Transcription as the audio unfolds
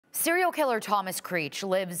Serial killer Thomas Creech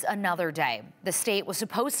lives another day. The state was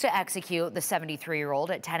supposed to execute the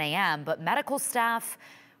 73-year-old at 10 a.m., but medical staff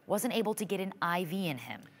wasn't able to get an IV in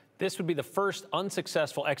him. This would be the first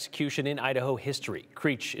unsuccessful execution in Idaho history.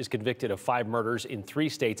 Creech is convicted of 5 murders in 3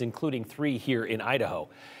 states, including 3 here in Idaho.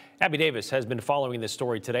 Abby Davis has been following this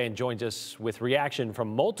story today and joins us with reaction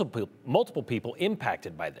from multiple people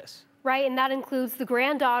impacted by this. Right, and that includes the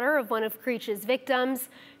granddaughter of one of Creech's victims.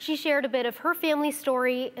 She shared a bit of her family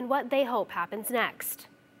story and what they hope happens next.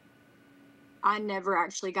 I never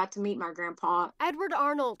actually got to meet my grandpa. Edward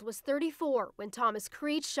Arnold was 34 when Thomas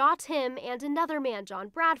Creech shot him and another man, John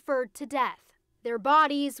Bradford, to death. Their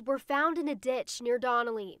bodies were found in a ditch near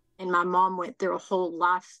Donnelly. And my mom went through a whole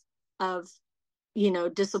life of,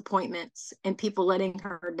 disappointments and people letting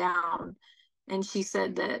her down. And she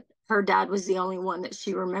said that her dad was the only one that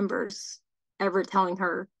she remembers ever telling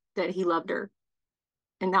her that he loved her.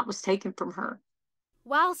 And that was taken from her.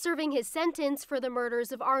 While serving his sentence for the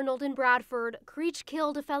murders of Arnold and Bradford, Creech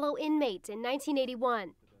killed a fellow inmate in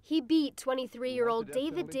 1981. He beat 23-year-old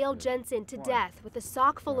David Dale Jensen to death with a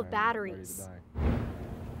sock full of batteries.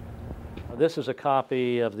 This is a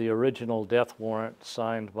copy of the original death warrant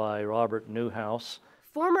signed by Robert Newhouse.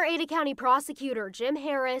 Former Ada County prosecutor Jim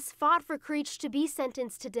Harris fought for Creech to be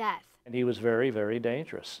sentenced to death. And he was very, very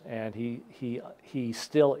dangerous, and he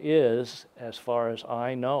still is, as far as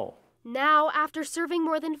I know. Now, after serving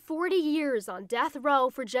more than 40 years on death row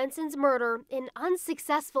for Jensen's murder, an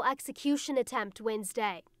unsuccessful execution attempt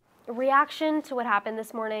Wednesday. A reaction to what happened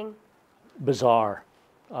this morning? Bizarre.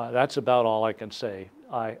 That's about all I can say.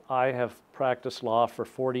 I have practiced law for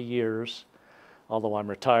 40 years, although I'm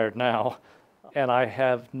retired now, and I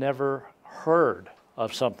have never heard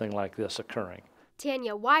of something like this occurring.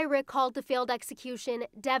 Tanya Wyrick called the failed execution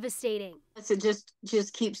devastating. It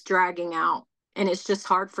just keeps dragging out, and it's just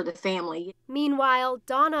hard for the family. Meanwhile,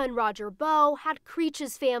 Donna and Roger Bowe had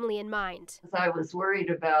Creech's family in mind. I was worried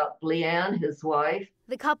about Leanne, his wife.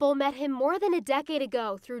 The couple met him more than a decade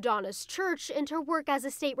ago through Donna's church and her work as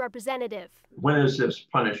a state representative. When is this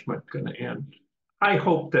punishment going to end? I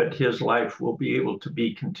hope that his life will be able to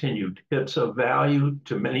be continued. It's of value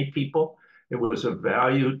to many people. It was of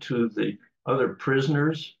value to the other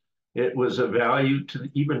prisoners. It was of value to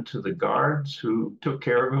even to the guards who took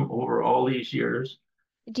care of him over all these years.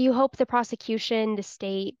 Do you hope the prosecution, the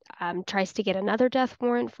state, tries to get another death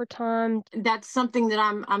warrant for Tom? That's something that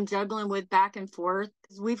I'm juggling with back and forth.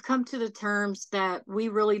 We've come to the terms that we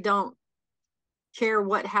really don't care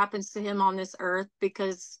what happens to him on this earth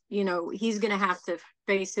because, he's going to have to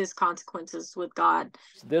face his consequences with God.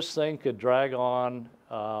 This thing could drag on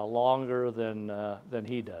longer than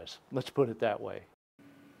he does. Let's put it that way.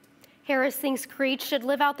 Harris thinks Creech should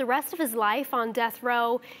live out the rest of his life on death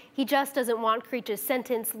row. He just doesn't want Creech's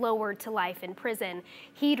sentence lowered to life in prison.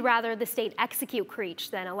 He'd rather the state execute Creech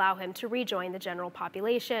than allow him to rejoin the general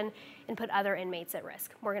population and put other inmates at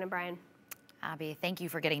risk. Morgan and Brian. Abby, thank you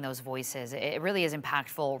for getting those voices. It really is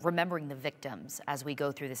impactful remembering the victims as we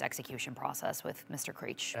go through this execution process with Mr.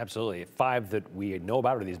 Creech. Absolutely. 5 that we know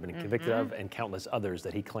about or he's been convicted of, and countless others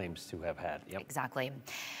that he claims to have had. Yep. Exactly.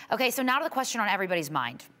 Okay, so now to the question on everybody's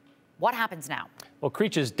mind. What happens now? Well,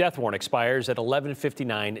 Creech's death warrant expires at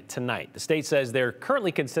 11:59 tonight. The state says they're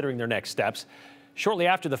currently considering their next steps. Shortly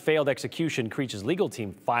after the failed execution, Creech's legal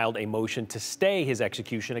team filed a motion to stay his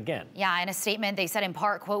execution again. Yeah, in a statement, they said in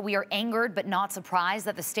part, quote, "We are angered but not surprised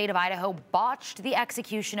that the state of Idaho botched the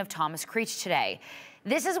execution of Thomas Creech today.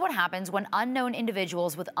 This is what happens when unknown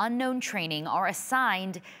individuals with unknown training are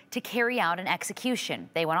assigned to carry out an execution."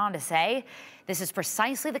 They went on to say, "This is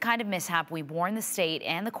precisely the kind of mishap we warned the state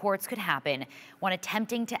and the courts could happen when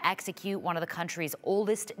attempting to execute one of the country's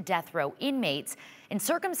oldest death row inmates in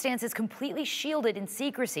circumstances completely shielded in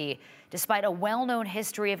secrecy, despite a well-known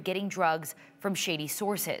history of getting drugs from shady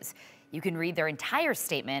sources." You can read their entire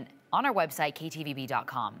statement on our website,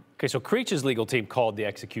 ktvb.com. Okay, so Creech's legal team called the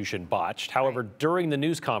execution botched. However, during the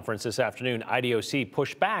news conference this afternoon, IDOC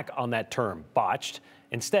pushed back on that term, botched,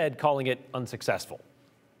 instead calling it unsuccessful.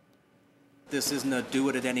 This isn't a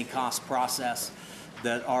do-it-at-any-cost process.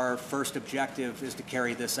 That our first objective is to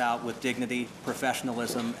carry this out with dignity,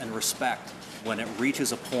 professionalism, and respect. When it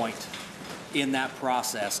reaches a point in that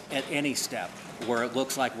process, at any step, where it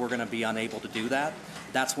looks like we're going to be unable to do that,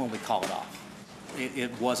 that's when we call it off.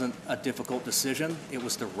 It wasn't a difficult decision. It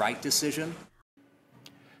was the right decision.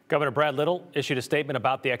 Governor Brad Little issued a statement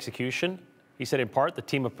about the execution. He said in part the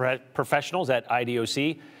team of professionals at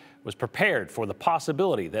IDOC was prepared for the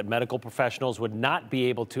possibility that medical professionals would not be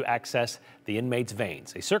able to access the inmate's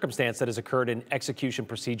veins, a circumstance that has occurred in execution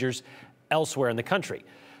procedures elsewhere in the country.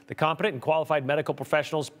 The competent and qualified medical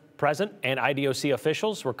professionals president and IDOC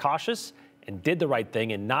officials were cautious and did the right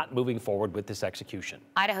thing in not moving forward with this execution.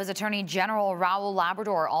 Idaho's Attorney General Raul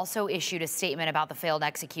Labrador also issued a statement about the failed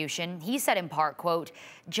execution. He said in part, quote,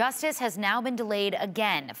 "Justice has now been delayed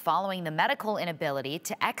again following the medical inability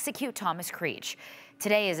to execute Thomas Creech.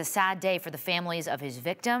 Today is a sad day for the families of his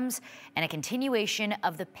victims and a continuation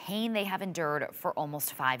of the pain they have endured for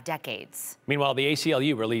almost 5 decades." Meanwhile, the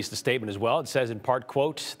ACLU released a statement as well. It says in part,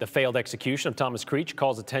 quote, "The failed execution of Thomas Creech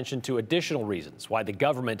calls attention to additional reasons why the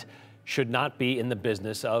government should not be in the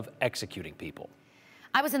business of executing people."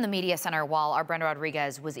 I was in the media center while our Brenda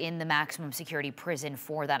Rodriguez was in the maximum security prison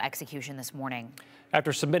for that execution this morning.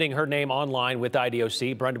 After submitting her name online with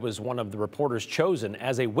IDOC, Brenda was one of the reporters chosen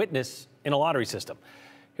as a witness in a lottery system.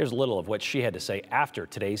 Here's a little of what she had to say after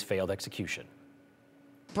today's failed execution.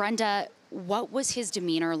 Brenda, what was his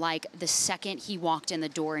demeanor like the second he walked in the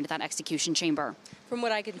door into that execution chamber? From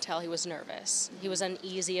what I can tell, he was nervous. He was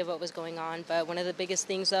uneasy of what was going on. But one of the biggest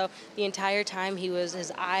things, though, the entire time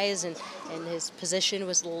his eyes and his position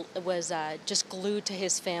was just glued to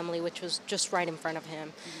his family, which was just right in front of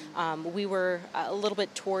him. We were a little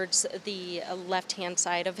bit towards the left-hand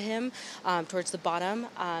side of him, towards the bottom,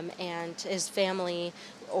 and his family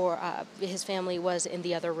was in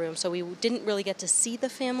the other room. So we didn't really get to see the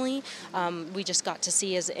family. We just got to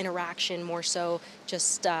see his interaction, more so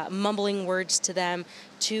just mumbling words to them.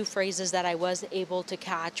 2 phrases that I was able to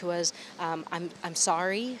catch was, I'm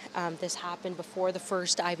sorry, this happened before the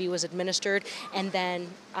first IV was administered, and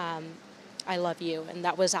then I love you. And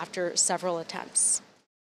that was after several attempts.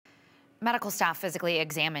 Medical staff physically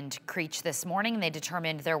examined Creech this morning. They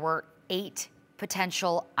determined there were 8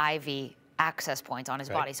 potential IV access points on his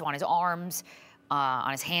body. So on his arms,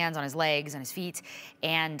 on his hands, on his legs, on his feet.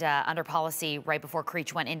 And under policy, right before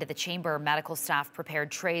Creech went into the chamber, medical staff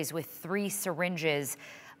prepared trays with 3 syringes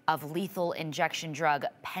of lethal injection drug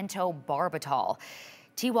pentobarbital.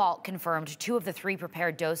 T-Walt confirmed 2 of the 3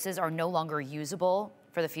 prepared doses are no longer usable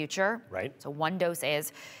for the future. Right. So 1 dose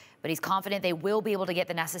is. But he's confident they will be able to get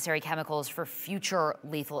the necessary chemicals for future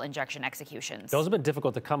lethal injection executions. Those have been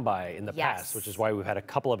difficult to come by in the past, which is why we've had a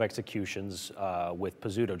couple of executions with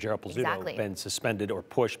Pizzuto, Gerald Pizzuto, been suspended or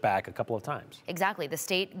pushed back a couple of times. Exactly. The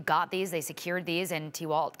state got these, they secured these, and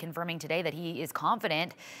T-Walt confirming today that he is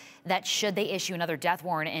confident that should they issue another death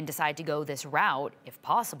warrant and decide to go this route, if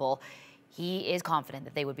possible, he is confident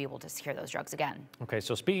that they would be able to secure those drugs again. Okay,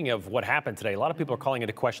 so speaking of what happened today, a lot of people are calling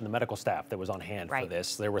into question the medical staff that was on hand for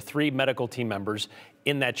this. There were 3 medical team members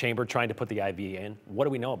in that chamber trying to put the IV in. What do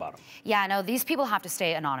we know about them? Yeah, no, these people have to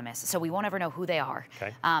stay anonymous, so we won't ever know who they are.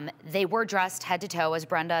 Okay. They were dressed head to toe, as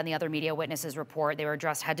Brenda and the other media witnesses report. They were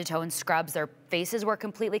dressed head to toe in scrubs. Their faces were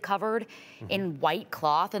completely covered in white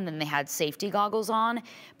cloth, and then they had safety goggles on.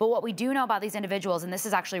 But what we do know about these individuals, and this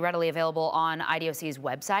is actually readily available on IDOC's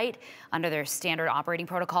website under their standard operating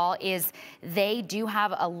protocol, is they do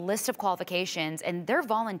have a list of qualifications, and they're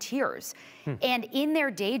volunteers. And in their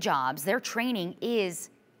day jobs, their training is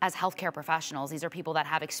as healthcare professionals. These are people that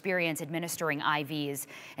have experience administering IVs.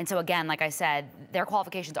 And so again, like I said, their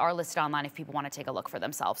qualifications are listed online if people want to take a look for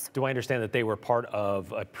themselves. Do I understand that they were part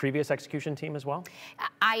of a previous execution team as well?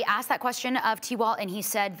 I asked that question of T-Walt, and he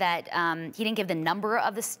said that he didn't give the number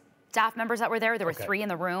of the staff members that were there. There were 3 in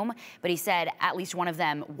the room, but he said at least one of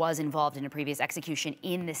them was involved in a previous execution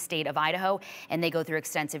in the state of Idaho, and they go through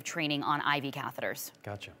extensive training on IV catheters.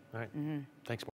 Gotcha. All right. Thanks.